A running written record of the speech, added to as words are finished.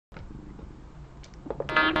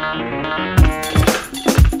Hi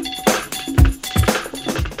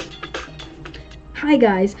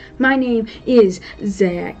guys, my name is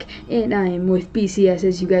Zach, and I am with BCS,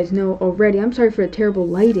 as you guys know already. I'm sorry for the terrible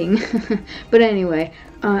lighting, but anyway,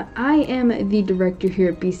 I am the director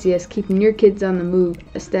here at BCS, keeping your kids on the move,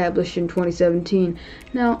 established in 2017.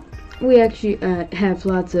 Now, we actually have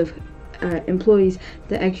lots of employees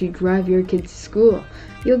that actually drive your kids to school.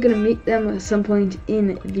 You're going to meet them at some point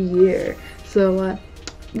in the year, so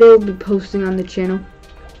they'll be posting on the channel.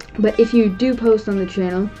 But if you do post on the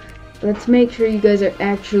channel, let's make sure you guys are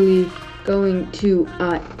actually going to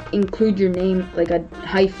include your name, like a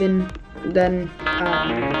hyphen, then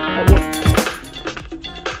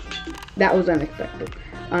that was unexpected.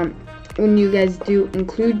 When you guys do,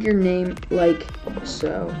 include your name like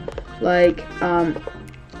so. Like,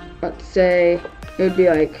 let's say it would be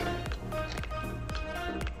like,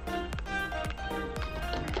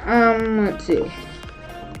 let's see,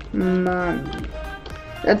 Mommy.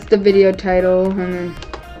 That's the video title, and then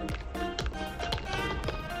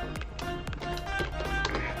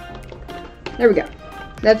there we go.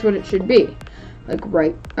 That's what it should be. Like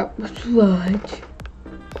right up what?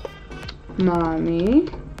 Mommy.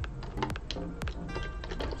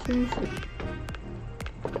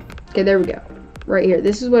 Okay, there we go. Right here.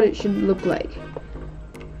 This is what it should look like.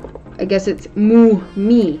 I guess it's Move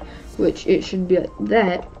Me, which it should be like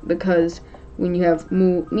that, because when you have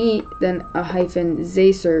Move Me, then a hyphen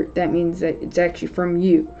Zacer, that means that it's actually from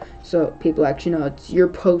you. So people actually know it's you're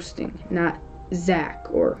posting, not Zach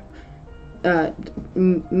or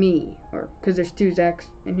me, or because there's two Zachs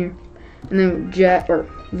in here, and then Jet or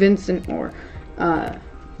Vincent or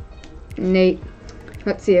Nate.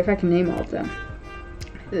 Let's see if I can name all of them.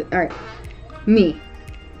 Alright, me,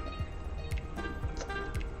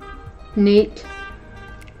 Nate,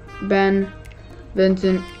 Ben,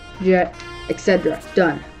 Vincent, Jet, etc.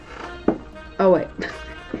 Done. Oh wait,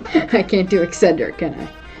 I can't do etc, can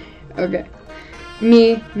I? Okay.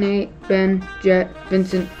 Me, Nate, Ben, Jet,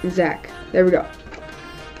 Vincent, and Zach. There we go.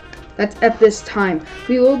 That's at this time.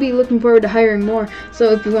 We will be looking forward to hiring more,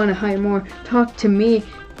 so if you want to hire more, talk to me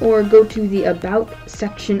or go to the About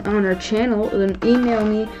section on our channel, then email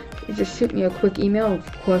me. Just shoot me a quick email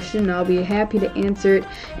question. I'll be happy to answer it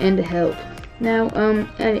and to help. Now,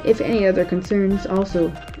 if any other concerns,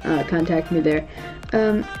 also contact me there.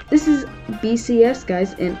 This is BCS,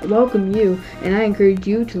 guys, and welcome you, and I encourage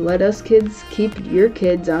you to let us kids keep your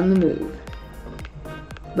kids on the move.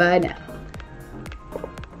 Bye now.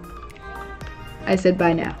 I said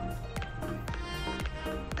bye now.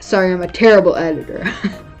 Sorry, I'm a terrible editor.